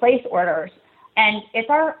stay-in-place orders. And it's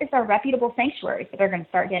our reputable sanctuaries that are going to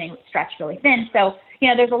start getting stretched really thin. So,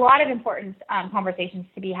 there's a lot of important conversations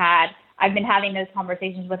to be had. I've been having those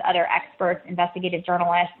conversations with other experts, investigative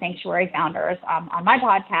journalists, sanctuary founders on my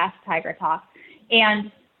podcast, Tiger Talk.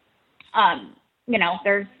 And,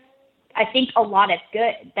 there's, I think, a lot of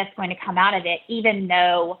good that's going to come out of it, even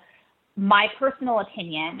though my personal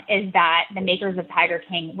opinion is that the makers of Tiger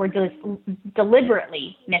King were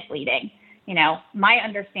deliberately misleading. My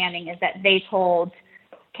understanding is that they told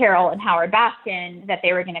Carol and Howard Baskin that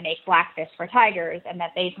they were going to make Blackfish for tigers, and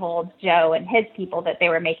that they told Joe and his people that they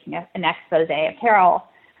were making an expose of Carol.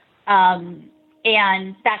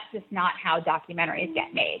 And that's just not how documentaries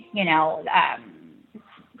get made.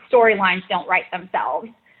 Storylines don't write themselves.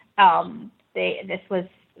 This was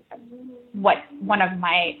what one of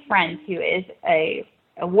my friends, who is a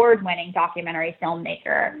award-winning documentary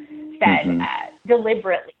filmmaker, said,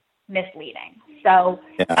 deliberately misleading. So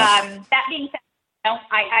that being said,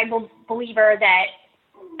 I'm a believer that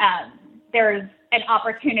there's an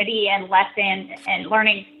opportunity and lesson and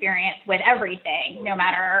learning experience with everything, no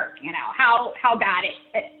matter how bad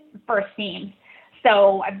it first seems.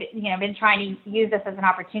 So I've been trying to use this as an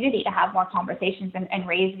opportunity to have more conversations and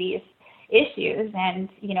raise these issues. And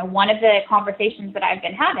one of the conversations that I've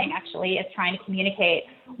been having actually is trying to communicate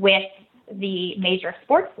with the major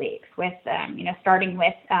sports leagues, with starting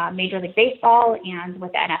with Major League Baseball and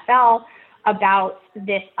with the NFL, about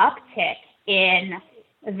this uptick in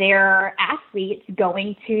their athletes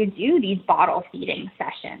going to do these bottle feeding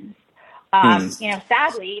sessions.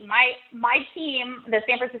 Sadly, my team, the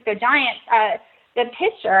San Francisco Giants, the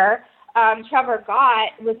pitcher, Trevor Gott,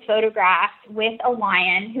 was photographed with a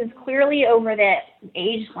lion who's clearly over the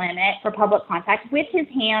age limit for public contact, with his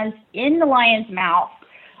hands in the lion's mouth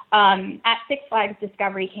at Six Flags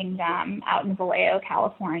Discovery Kingdom out in Vallejo,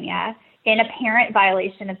 California, in apparent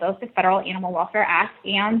violation of both the Federal Animal Welfare Act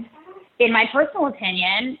and, in my personal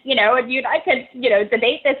opinion, I could,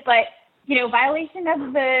 debate this, but violation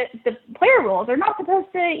of the player rules. They're not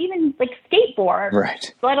supposed to even skateboard,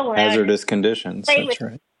 right? Let alone hazardous conditions. That's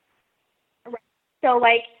right. So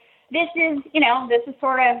this is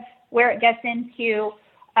sort of where it gets into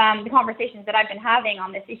the conversations that I've been having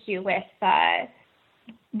on this issue with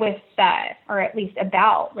or at least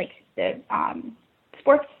about the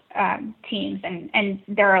sports teams and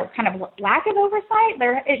their kind of lack of oversight.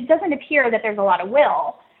 It doesn't appear that there's a lot of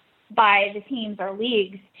will by the teams or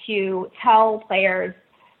leagues to tell players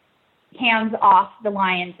hands off the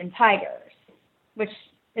Lions and Tigers, which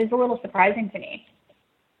is a little surprising to me.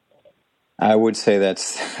 I would say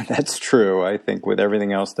that's true. I think with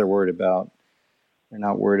everything else they're worried about, they're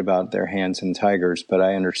not worried about their hands and Tigers, but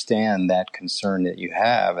I understand that concern that you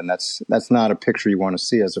have, and that's not a picture you want to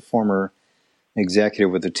see. As a former executive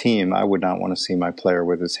with a team, I would not want to see my player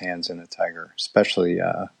with his hands in a tiger, especially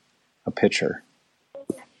a pitcher.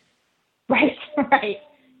 Right.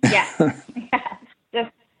 Yeah.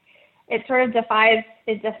 It sort of defies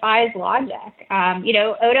logic.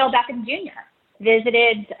 Odell Beckham Jr.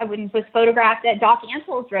 was photographed at Doc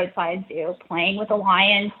Antle's Roadside Zoo, playing with a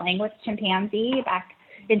lion, playing with a chimpanzee back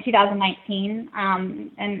in 2019.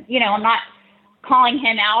 And I'm not calling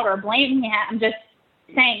him out or blaming him. I'm just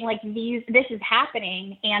saying this is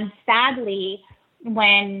happening. And sadly,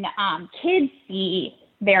 when kids see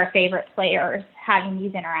their favorite players having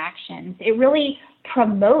these interactions, it really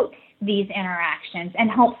promotes these interactions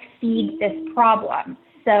and helps feed this problem.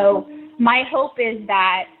 So my hope is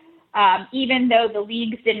that even though the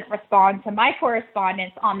leagues didn't respond to my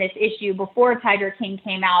correspondence on this issue before Tiger King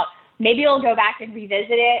came out, maybe they'll go back and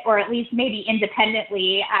revisit it, or at least maybe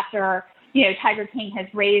independently after Tiger King has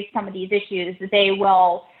raised some of these issues, they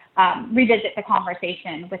will revisit the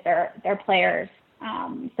conversation with their players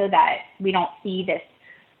so that we don't see this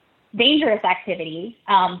dangerous activity,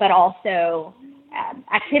 but also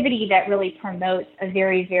activity that really promotes a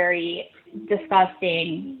very, very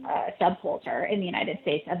disgusting subculture in the United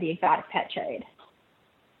States of the exotic pet trade.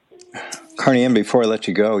 Carney, and before I let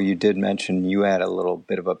you go, you did mention you had a little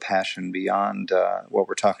bit of a passion beyond what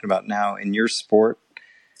we're talking about now. In your sport,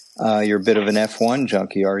 you're a bit of an F1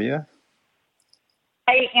 junkie, are you?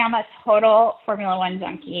 I am a total Formula One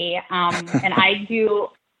junkie, and I do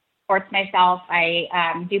sports myself. I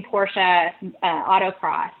do Porsche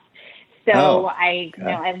autocross. So I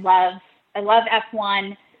love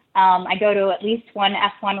F1. I go to at least one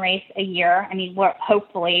F1 race a year. I mean,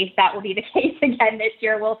 hopefully that will be the case again this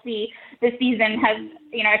year. We'll see. This season has,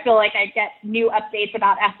 I feel like I get new updates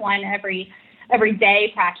about F1 every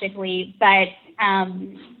day practically. But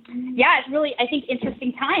it's really, I think,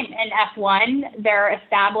 interesting time in F1. They're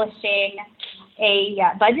establishing a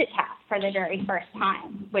budget cap for the very first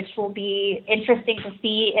time, which will be interesting to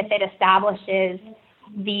see if it establishes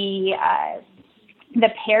the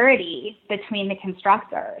parity between the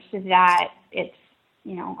constructors that it's,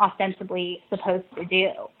 ostensibly supposed to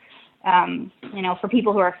do. For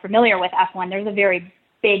people who are familiar with F1, there's a very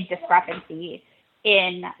big discrepancy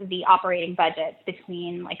in the operating budgets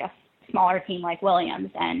between a smaller team like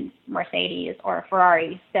Williams and Mercedes or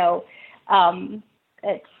Ferrari. So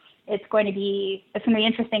it's going to be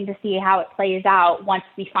interesting to see how it plays out once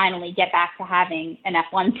we finally get back to having an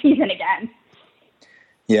F1 season again.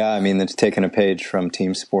 Yeah, I mean, it's taken a page from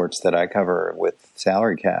team sports that I cover with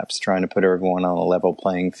salary caps, trying to put everyone on a level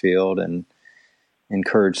playing field and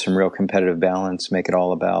encourage some real competitive balance, make it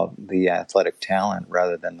all about the athletic talent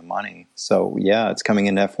rather than the money. So, yeah, it's coming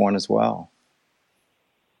into F1 as well.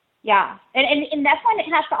 Yeah, and in F1, it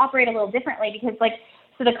has to operate a little differently because,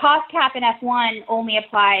 so the cost cap in F1 only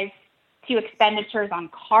applies to expenditures on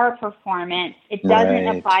car performance. It doesn't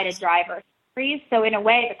apply to drivers. So in a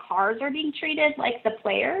way, the cars are being treated like the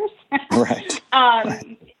players. Right.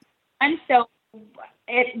 And so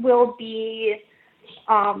it will be,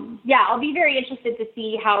 I'll be very interested to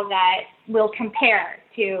see how that will compare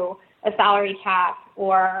to a salary cap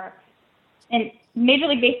and Major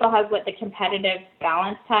League Baseball has the competitive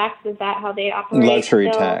balance tax. Is that how they operate?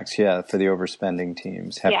 Luxury tax, yeah, for the overspending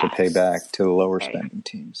teams have to pay back to the lower spending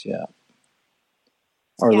teams,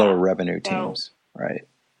 or lower revenue teams, right?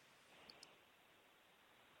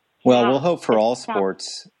 Well, we'll hope for all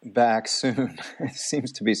sports back soon. It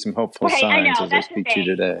seems to be some hopeful signs as I speak to you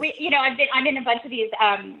today. I'm in a bunch of these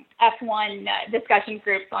F1 discussion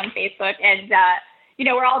groups on Facebook, and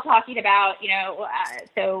we're all talking about,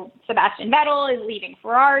 so Sebastian Vettel is leaving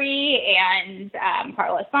Ferrari, and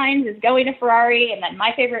Carlos Sainz is going to Ferrari, and then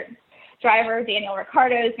my favorite driver, Daniel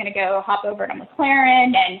Ricciardo, is going to go hop over to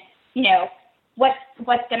McLaren, and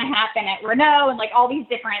what's going to happen at Renault, and all these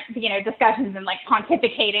different discussions and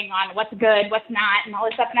pontificating on what's good, what's not, and all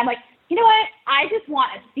this stuff. And I'm like, you know what? I just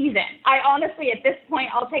want a season. I honestly, at this point,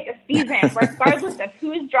 I'll take a season, regardless of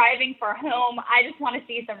who's driving for whom. I just want to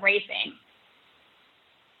see some racing.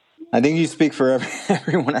 I think you speak for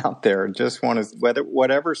everyone out there. Just want to,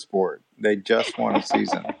 whatever sport, they just want a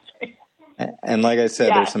season. And like I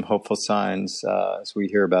said, There's some hopeful signs as we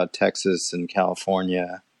hear about Texas and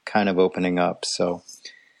California kind of opening up. So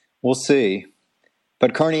we'll see.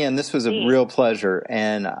 But Carney Ann, this was a real pleasure.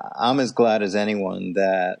 And I'm as glad as anyone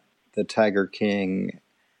that the Tiger King,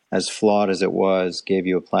 as flawed as it was, gave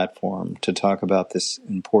you a platform to talk about this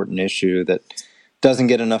important issue that doesn't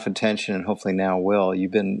get enough attention and hopefully now will.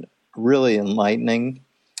 You've been really enlightening.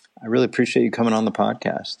 I really appreciate you coming on the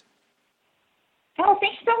podcast. Oh,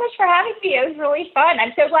 thanks so much for having me. It was really fun.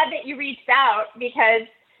 I'm so glad that you reached out because,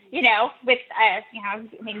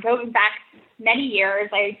 going back many years,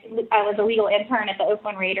 I was a legal intern at the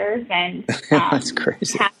Oakland Raiders and that's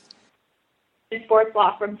crazy. Sports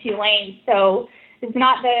law from Tulane. So it's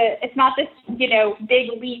not this, big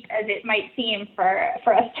leap as it might seem for us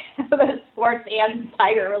to have a sports and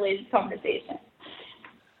Tiger related conversation.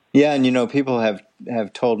 Yeah. And, people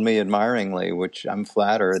have told me admiringly, which I'm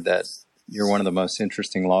flattered that you're one of the most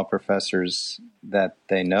interesting law professors that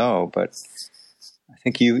they know, but I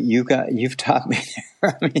think you've taught me.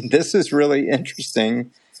 I mean, this is really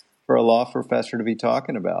interesting for a law professor to be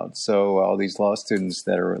talking about. So all these law students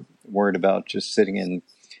that are worried about just sitting in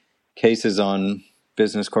cases on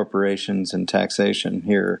business corporations and taxation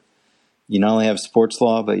here, you not only have sports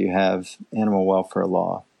law, but you have animal welfare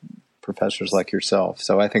law professors like yourself.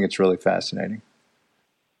 So I think it's really fascinating.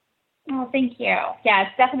 Oh, thank you. Yeah,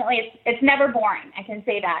 it's definitely, it's never boring. I can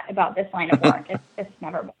say that about this line of work. It's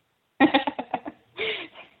never boring.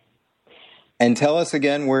 And tell us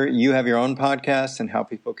again where you have your own podcast and how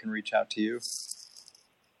people can reach out to you.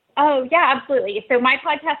 Oh, yeah, absolutely. So my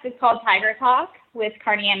podcast is called Tiger Talk with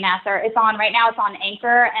Carney Ann Nasser. It's on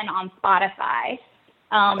Anchor and on Spotify.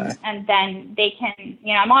 Okay. And then they can,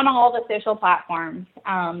 I'm on all the social platforms.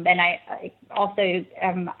 And I also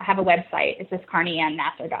have a website. It's just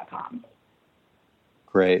CarneyAnnNasser.com.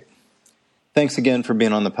 Great. Thanks again for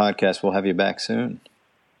being on the podcast. We'll have you back soon.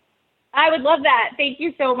 I would love that. Thank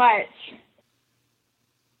you so much.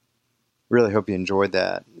 Really hope you enjoyed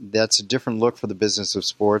that. That's a different look for the business of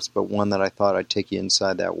sports, but one that I thought I'd take you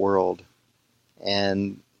inside that world.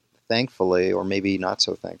 And thankfully, or maybe not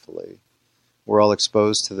so thankfully, we're all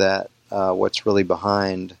exposed to that, what's really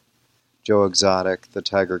behind Joe Exotic, the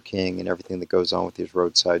Tiger King, and everything that goes on with these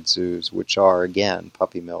roadside zoos, which are, again,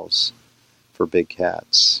 puppy mills for big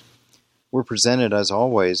cats. We're presented, as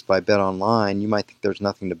always, by BetOnline. You might think there's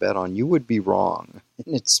nothing to bet on. You would be wrong.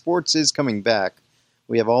 And sports is coming back.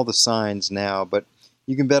 We have all the signs now, but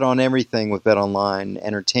you can bet on everything with BetOnline.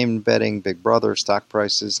 Entertainment betting, Big Brother, stock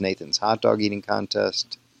prices, Nathan's hot dog eating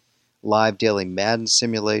contest, live daily Madden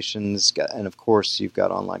simulations, and of course you've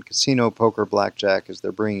got online casino, poker, blackjack, as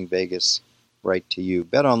they're bringing Vegas right to you.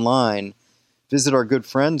 BetOnline, visit our good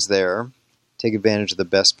friends there. Take advantage of the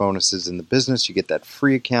best bonuses in the business. You get that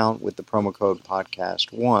free account with the promo code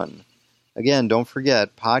PODCAST1. Again, don't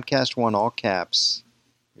forget, PODCAST1, all caps.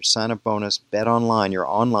 Your sign-up bonus, BetOnline, your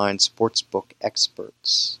online sportsbook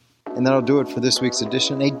experts. And that'll do it for this week's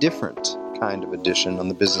edition, a different kind of edition on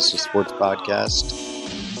the Business of Sports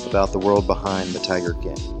podcast about the world behind the Tiger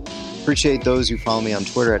King. Appreciate those who follow me on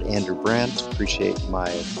Twitter at Andrew Brandt. Appreciate my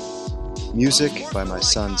music by my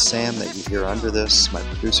son Sam that you hear under this, my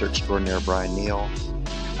producer extraordinaire Brian Neal.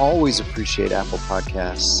 Always appreciate Apple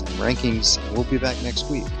Podcasts and rankings, and we'll be back next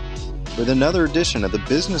week with another edition of the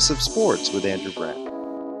Business of Sports with Andrew Brandt.